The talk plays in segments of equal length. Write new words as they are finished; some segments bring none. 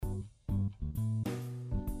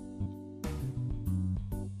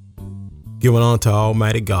Giving unto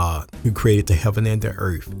Almighty God, who created the heaven and the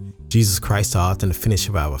earth, Jesus Christ, the author and the finisher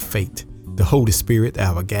of our faith, the Holy Spirit,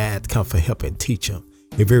 our guide, comfort, help, and teacher,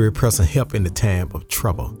 a very present help in the time of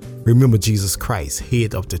trouble. Remember Jesus Christ,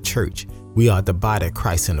 head of the church. We are the body of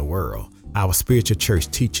Christ in the world, our spiritual church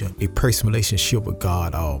teacher, a personal relationship with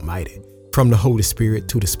God Almighty. From the Holy Spirit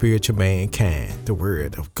to the spiritual mankind, the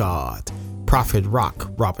Word of God. Prophet Rock,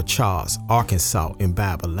 Robert Charles, Arkansas in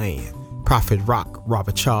Bible land. Prophet Rock,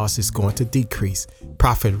 Robert Charles is going to decrease.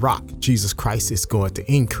 Prophet Rock, Jesus Christ is going to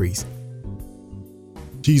increase.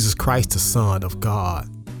 Jesus Christ, the Son of God.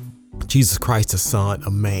 Jesus Christ, the Son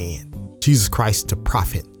of Man. Jesus Christ, the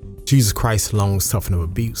Prophet. Jesus Christ, long suffering of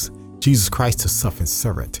abuse. Jesus Christ, the suffering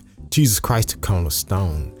servant. Jesus Christ, the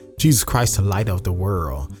cornerstone. Jesus Christ, the light of the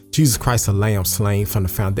world. Jesus Christ, the lamb slain from the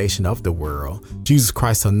foundation of the world. Jesus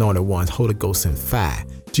Christ, the anointed one, Holy Ghost and fire.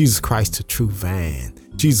 Jesus Christ, the true vine.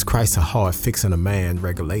 Jesus Christ, a hard fixing a man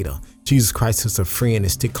regulator. Jesus Christ is a friend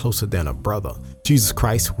and stick closer than a brother. Jesus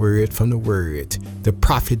Christ, word from the word. The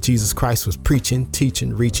prophet Jesus Christ was preaching,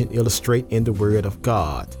 teaching, reaching, illustrating in the word of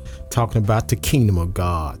God. Talking about the kingdom of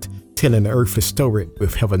God. Telling the earth restored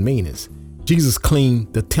with heaven meanings. Jesus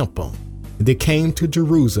cleaned the temple. They came to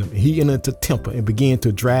Jerusalem. He entered the temple and began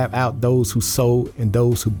to drive out those who sold and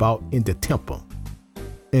those who bought in the temple,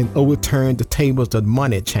 and overturned the tables of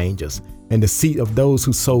money changers and the seat of those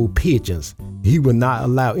who sold pigeons. He would not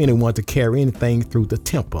allow anyone to carry anything through the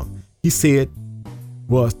temple. He said,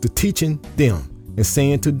 was to teaching them and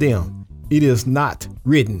saying to them, it is not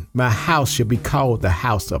written, my house shall be called the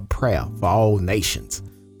house of prayer for all nations.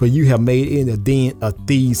 But you have made it a den of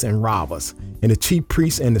thieves and robbers. And the chief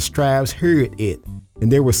priests and the scribes heard it,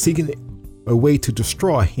 and they were seeking a way to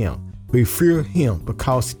destroy him. They feared him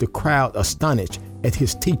because the crowd astonished at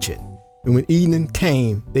his teaching. And when evening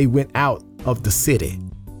came, they went out of the city.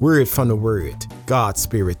 Word from the word, God's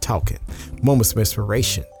Spirit talking. Moments of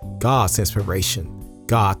inspiration, God's inspiration.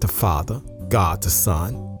 God the Father, God the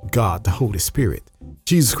Son, God the Holy Spirit.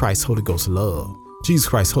 Jesus Christ, Holy Ghost love. Jesus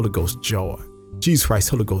Christ, Holy Ghost joy. Jesus Christ,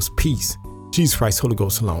 Holy Ghost peace. Jesus Christ, Holy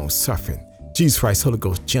Ghost long suffering. Jesus Christ, Holy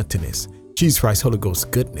Ghost gentleness. Jesus Christ, Holy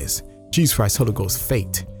Ghost goodness. Jesus Christ, Holy Ghost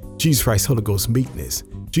faith. Jesus Christ, Holy Ghost meekness.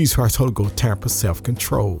 Jesus Christ, Holy Ghost temper,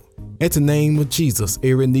 self-control. At the name of Jesus,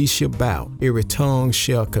 every knee shall bow, every tongue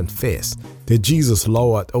shall confess that Jesus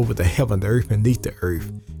Lord over the heaven, the earth, and beneath the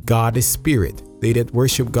earth. God is spirit. They that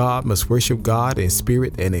worship God must worship God in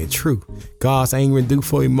spirit and in truth. God's anger endure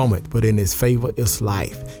for a moment, but in his favor is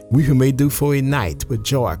life. Weeping may do for a night, but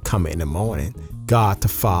joy coming in the morning. God the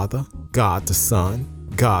Father, God the Son,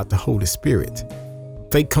 God the Holy Spirit.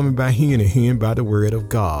 Faith coming by hearing and hearing by the word of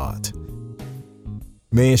God.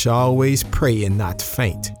 Man shall always pray and not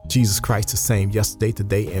faint. Jesus Christ the same yesterday,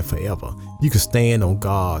 today, and forever. You can stand on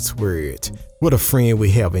God's word. What a friend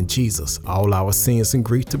we have in Jesus. All our sins and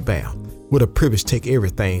grief to bear. What a privilege to take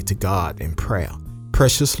everything to God in prayer.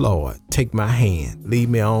 Precious Lord, take my hand, lead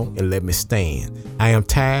me on and let me stand. I am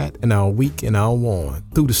tired and I'm weak and I'm worn.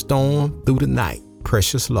 Through the storm, through the night.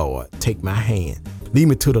 Precious Lord, take my hand. Lead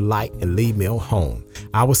me to the light and lead me on home.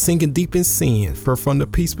 I was sinking deep in sin, far from the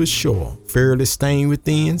peaceful shore, fairly stained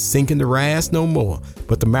within, sinking to rise no more.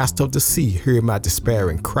 But the master of the sea heard my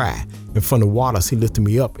despairing cry, and from the waters he lifted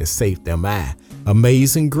me up and saved them I.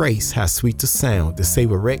 Amazing grace, how sweet the sound to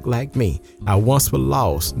save a wreck like me. I once was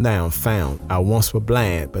lost, now I'm found. I once was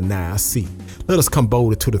blind, but now I see. Let us come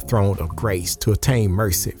boldly to the throne of grace to attain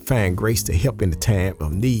mercy, find grace to help in the time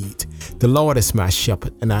of need. The Lord is my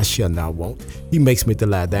shepherd, and I shall not want. He makes me to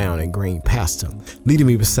lie down in green pasture, leading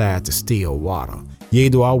me beside the still water. Yea,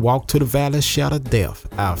 though I walk to the valley of shadow of death,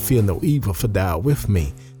 I'll fear no evil, for thou art with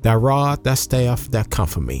me. Thy rod, thy staff, thou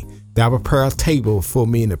comfort me. Thou prepare a table for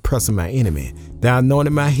me in the presence of my enemy. Thou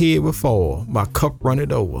anointed my head with oil, my cup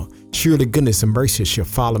runneth over. Surely goodness and mercy shall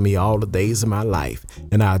follow me all the days of my life,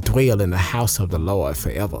 and I'll dwell in the house of the Lord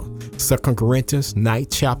forever. 2 Corinthians 9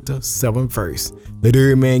 chapter 7 verse. Let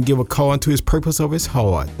every man give according to his purpose of his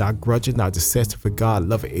heart, not grudging, not dissecting, for God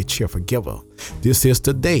loveth a cheerful giver. This is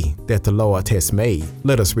the day that the Lord has made.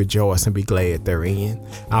 Let us rejoice and be glad therein.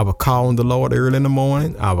 I will call on the Lord early in the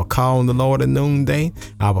morning. I will call on the Lord at noonday.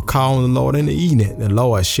 I will call on the Lord in the evening. The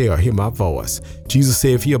Lord shall hear my voice. Jesus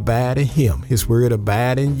said, if you abide in him, his word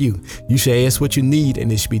abide in you. You shall ask what you need,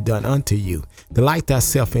 and it shall be done unto you. Delight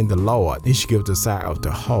thyself in the Lord, he shall give desire of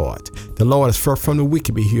the heart. The Lord is far from the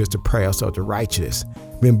wicked, but hears the prayers of the righteous.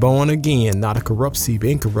 been born again, not a corrupt seed, but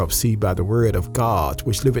incorrupt seed by the word of God,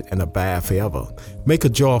 which liveth and abide forever. Make a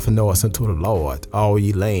joyful noise unto the Lord, all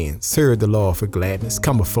ye lands. Serve the Lord for gladness.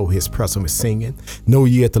 Come before his presence with singing. Know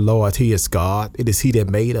ye that the Lord, he is God. It is he that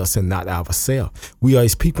made us and not ourselves. We are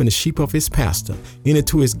his people and the sheep of his pasture. Enter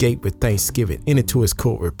to his gate with thanksgiving. Enter to his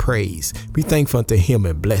court with praise. Be thankful unto him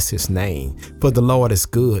and bless his name. For the Lord is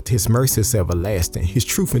good. His mercy is everlasting. His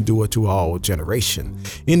truth endureth to all generation.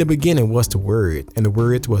 In the beginning was the Word, and the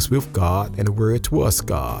Word was with God, and the Word was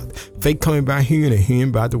God. Faith coming by hearing, and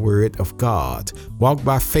hearing by the word of God. Walk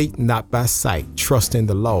by faith, not by sight. Trust in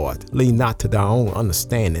the Lord. Lean not to thy own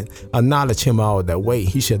understanding. Acknowledge him all thy way.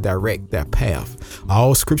 He shall direct thy path.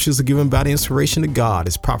 All scriptures are given by the inspiration of God.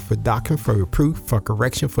 Is proper for doctrine, for reproof, for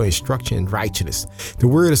correction, for instruction in righteousness. The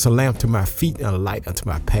word is a lamp to my feet and a light unto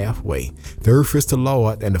my pathway. The earth is the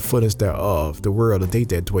Lord, and the fullness thereof, the world and they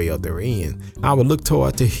that dwell therein. I will look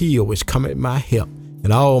toward the hill which cometh my help.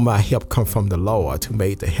 And all my help come from the Lord who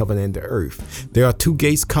made the heaven and the earth. There are two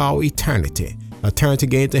gates called eternity. A turn to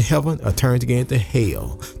gain to heaven, a turn to gain to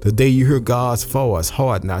hell. The day you hear God's voice,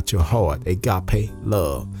 harden not your heart, agape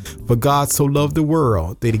love. For God so loved the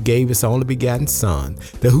world that he gave his only begotten Son,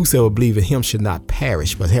 that whosoever believeth in him should not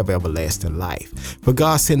perish, but have everlasting life. For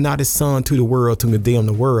God sent not his Son to the world to condemn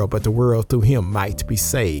the world, but the world through him might be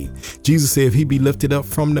saved. Jesus said if he be lifted up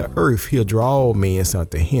from the earth, he'll draw all men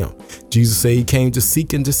unto him. Jesus said he came to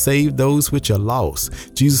seek and to save those which are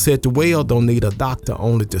lost. Jesus said the well don't need a doctor,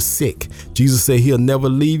 only the sick. Jesus said he'll never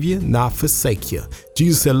leave you, not forsake you.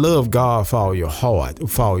 Jesus said love God for all your heart,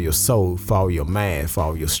 for all your soul, for all your mind, for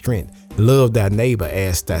all your strength. Love thy neighbor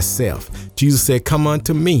as thyself. Jesus said, come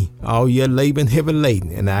unto me, all ye labor and heavy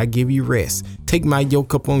laden, and I give you rest. Take my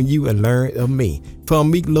yoke upon you and learn of me. For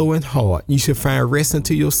I'm meek, low, and hard. You shall find rest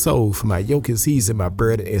unto your soul, for my yoke is easy, my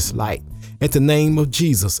burden is light. At the name of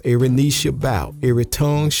Jesus, every knee shall bow, every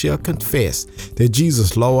tongue shall confess that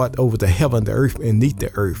Jesus Lord over the heaven, the earth, and beneath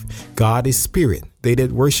the earth. God is spirit. They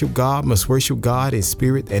that worship God must worship God in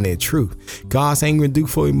spirit and in truth. God's anger do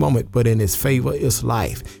for a moment, but in his favor is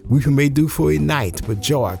life. Weeping may do for a night, but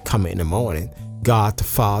joy come in the morning. God the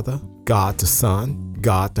Father, God the Son,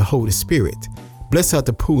 God the Holy Spirit. Blessed are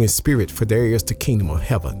the poor in spirit, for there is the kingdom of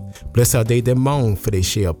heaven. Blessed are they that mourn, for they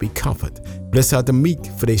shall be comforted. Blessed are the meek,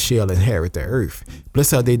 for they shall inherit the earth.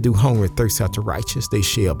 Blessed are they do hunger and thirst after righteousness, they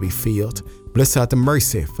shall be filled. Blessed are the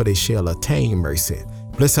mercy, for they shall attain mercy.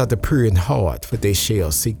 Blessed are the pure in heart, for they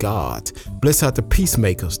shall see God. Blessed are the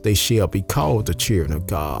peacemakers, they shall be called the children of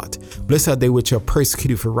God. Blessed are they which are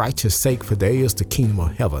persecuted for righteousness' sake, for there is the kingdom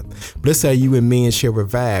of heaven. Blessed are you when men shall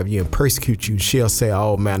revive you and persecute you, shall say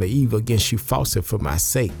all manner of evil against you falsely for my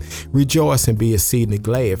sake. Rejoice and be exceedingly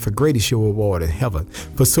glad, for great is your reward in heaven.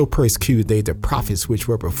 For so persecuted they the prophets which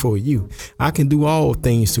were before you. I can do all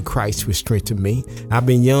things through Christ which strengthen me. I've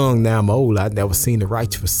been young, now I'm old. I've never seen the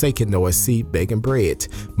righteous forsaken, nor a seed begging bread.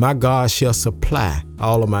 My God shall supply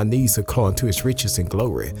all of my needs according to his riches and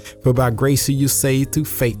glory. For by grace are you saved through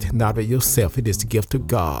faith, not of yourself. It is the gift of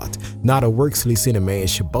God, not of works, lest any man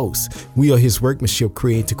should boast. We are his workmanship,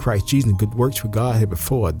 created to Christ Jesus, and good works which God had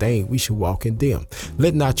before ordained. We should walk in them.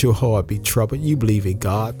 Let not your heart be troubled. You believe in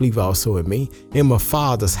God, believe also in me. In my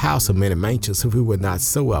Father's house are many mansions. If it were not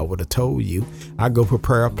so, I would have told you. I go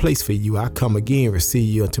prepare a place for you. I come again,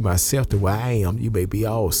 receive you unto myself, that where I am, you may be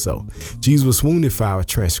also. Jesus was wounded for our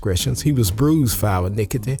transgressions. He was bruised for our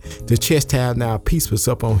iniquity. The chastisement of our peace was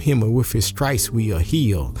up on him, and with his stripes we are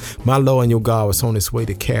healed. My Lord and your God was on his way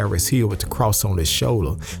to Calvary's hill with the cross on his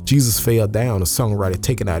shoulder. Jesus fell down, the songwriter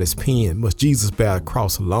taking out his pen. Must Jesus bear the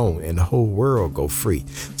cross alone and the whole world go free?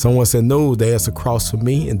 Someone said, no, there's a cross for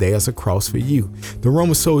me and there's a cross for you. The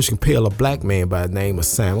Roman soldiers compelled a black man by the name of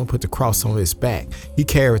Simon, put the cross on his back. He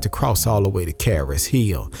carried the cross all the way to Calvary's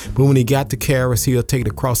hill. But when he got to Calvary's hill, take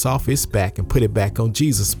the cross off his back and put it back on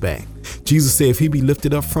Jesus' back. Jesus said if he be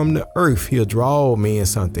lifted up from the earth, he'll draw all men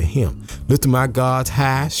unto him. Lifted my God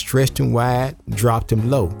high, stretched him wide, dropped him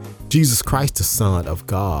low. Jesus Christ, the Son of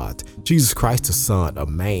God. Jesus Christ, the Son of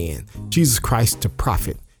man. Jesus Christ, the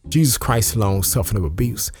prophet. Jesus Christ, long suffering of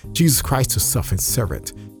abuse. Jesus Christ, the suffering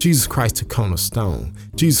servant. Jesus Christ, the cornerstone.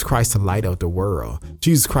 Jesus Christ, the light of the world.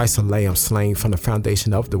 Jesus Christ, the lamb slain from the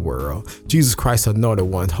foundation of the world. Jesus Christ, anointed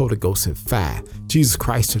one, Holy Ghost and fire. Jesus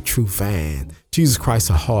Christ, the true vine. Jesus Christ,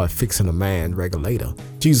 a heart fixing a man regulator.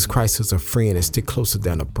 Jesus Christ is a friend and stick closer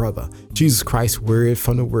than a brother. Jesus Christ, word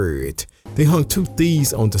from the word. They hung two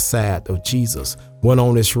thieves on the side of Jesus, one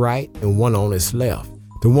on his right and one on his left.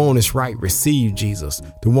 The one on his right received Jesus.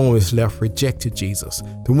 The one on his left rejected Jesus.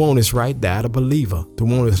 The one on his right died a believer. The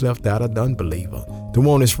one on his left died an unbeliever. The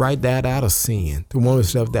one that's right died out of sin. The one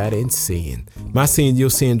that's left died in sin. My sin, your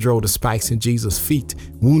sin drove the spikes in Jesus' feet,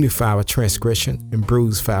 wounded for our transgression and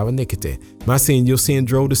bruised for our iniquity. My sin, your sin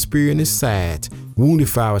drove the spear in his side, wounded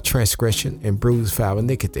for our transgression and bruised for our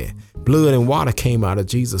iniquity. Blood and water came out of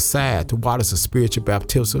Jesus' side. The water's a spiritual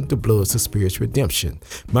baptism, the blood's a spiritual redemption.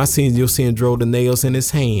 My sin, your sin drove the nails in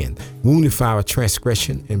his hand, wounded for our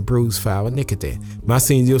transgression and bruised for our iniquity. My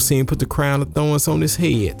sin, your sin put the crown of thorns on his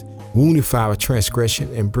head, wounded for our transgression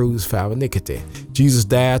and bruised for our iniquity. Jesus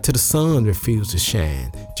died till the sun refused to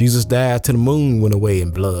shine. Jesus died till the moon went away in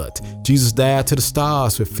blood. Jesus died till the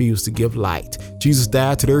stars refused to give light. Jesus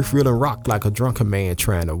died till the earth reeled and rocked like a drunken man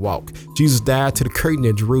trying to walk. Jesus died till the curtain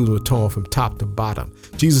in Jerusalem was torn from top to bottom.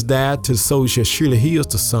 Jesus died till the soul shall surely he is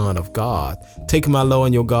the Son of God. Take my Lord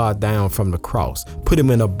and your God down from the cross. Put him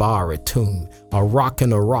in a borrowed tomb. A rock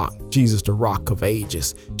in a rock, Jesus the rock of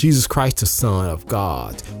ages. Jesus Christ the Son of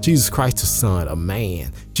God. Jesus Christ the Son of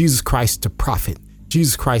man. Jesus Christ the prophet.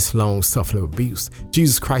 Jesus Christ long-suffering abuse.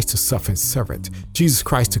 Jesus Christ the suffering servant. Jesus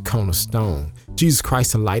Christ the cornerstone. Jesus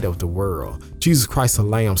Christ the light of the world. Jesus Christ the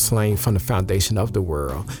lamb slain from the foundation of the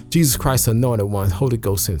world. Jesus Christ the anointed one, Holy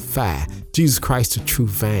Ghost and fire. Jesus Christ the true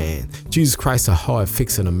vine. Jesus Christ the heart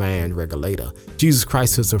fixing a mind regulator. Jesus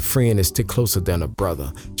Christ is a friend that stick closer than a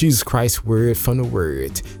brother. Jesus Christ word from the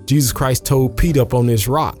word. Jesus Christ told Peter up on this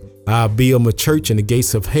rock, I'll build my church and the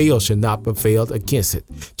gates of hell shall not prevail against it.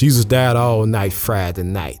 Jesus died all night Friday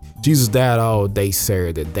night. Jesus died all day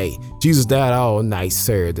Saturday day. Jesus died all night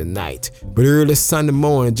Saturday night. But early Sunday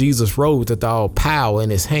morning, Jesus rose with all power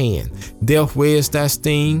in his hand. Death, where's thy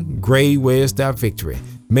sting? Grave, where's thy victory?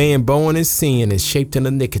 Man born in sin and shaped in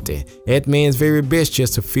iniquity. At man's very best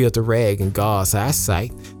just to filter rag in God's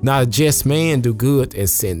eyesight. Not a just man do good and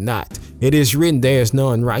sin not. It is written, there is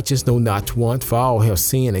none righteous, no not one, for all have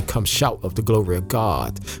sinned and come short of the glory of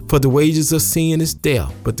God. For the wages of sin is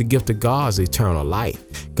death, but the gift of God is eternal life.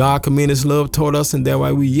 God commended his love toward us, and that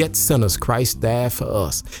while we yet sinners, Christ died for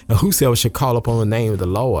us. And whosoever shall call upon the name of the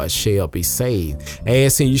Lord shall be saved.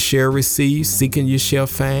 Asking you shall receive, seeking you shall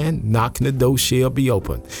find, knocking the door shall be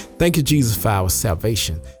open. Thank you, Jesus, for our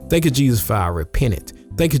salvation. Thank you, Jesus, for our repentance.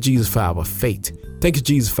 Thank you, Jesus, for our faith. Thank you,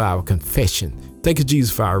 Jesus, for our confession. Thank you,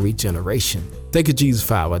 Jesus, for our regeneration. Thank you, Jesus,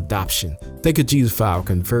 for our adoption. Thank you, Jesus, for our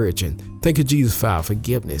conversion. Thank you, Jesus, for our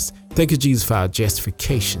forgiveness. Thank you, Jesus, for our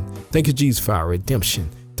justification. Thank you, Jesus, for our redemption.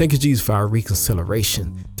 Thank you, Jesus, for our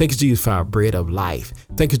reconciliation. Thank you, Jesus, for our bread of life.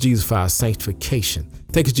 Thank you, Jesus, for our sanctification.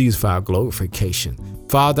 Thank you, Jesus, for our glorification.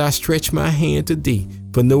 Father, I stretch my hand to thee,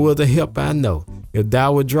 for no other help I know. If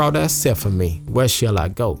thou wilt draw thyself from me, where shall I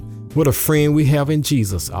go? What a friend we have in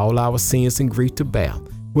Jesus, all our sins and grief to bear.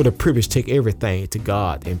 What a privilege to take everything to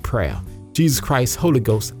God in prayer. Jesus Christ, Holy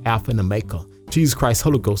Ghost, Alpha and Omega. Jesus Christ,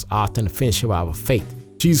 Holy Ghost, author and finisher of our faith.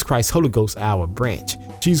 Jesus Christ, Holy Ghost, our branch.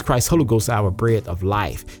 Jesus Christ, Holy Ghost, our bread of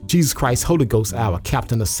life. Jesus Christ, Holy Ghost, our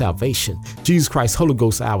captain of salvation. Jesus Christ, Holy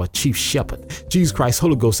Ghost, our chief shepherd. Jesus Christ,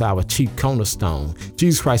 Holy Ghost, our chief cornerstone.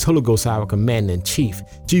 Jesus Christ, Holy Ghost, our commander in chief.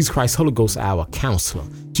 Jesus Christ, Holy Ghost, our counselor.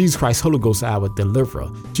 Jesus Christ, Holy Ghost, our deliverer.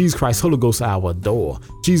 Jesus Christ, Holy Ghost, our adorer.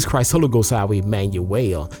 Jesus Christ, Holy Ghost, our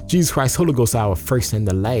Emmanuel. Jesus Christ, Holy Ghost, our first and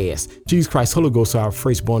the last. Jesus Christ, Holy Ghost, our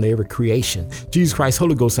firstborn of every creation. Jesus Christ,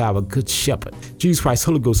 Holy Ghost, our good shepherd. Jesus Christ,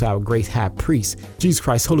 Holy Ghost, our great high priest. Jesus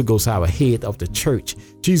Christ, Holy Ghost, our head of the church.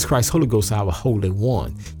 Jesus Christ, Holy Ghost, our Holy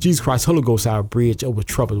One. Jesus Christ, Holy Ghost, our bridge over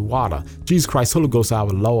troubled water. Jesus Christ, Holy Ghost, our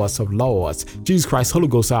Lords of Lords. Jesus Christ, Holy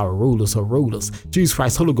Ghost, our rulers of rulers. Jesus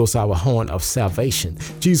Christ, Holy Ghost, our horn of salvation.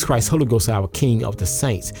 Jesus Christ, Holy Ghost, our King of the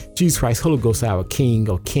saints. Jesus Christ, Holy Ghost, our King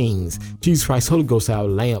of kings. Jesus Christ, Holy Ghost, our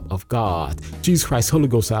Lamb of God. Jesus Christ, Holy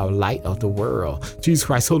Ghost, our light of the world. Jesus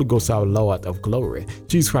Christ, Holy Ghost, our Lord of glory.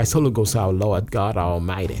 Jesus Christ, Holy Ghost, our Lord God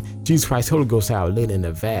Almighty. Jesus Christ, Holy Ghost, our lily in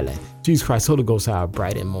the valley. Jesus Christ, Holy Ghost, our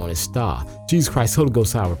bright and morning star. Jesus Christ, Holy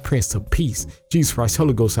Ghost, our Prince of Peace. Jesus Christ,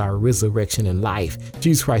 Holy Ghost, our resurrection and life.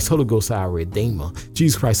 Jesus Christ, Holy Ghost, our Redeemer.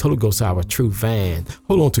 Jesus Christ, Holy Ghost, our true vine.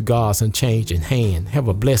 Hold on to God's unchanging hand. Have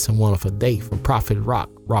a blessed and wonderful day from Prophet Rock,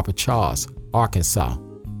 Robert Charles, Arkansas.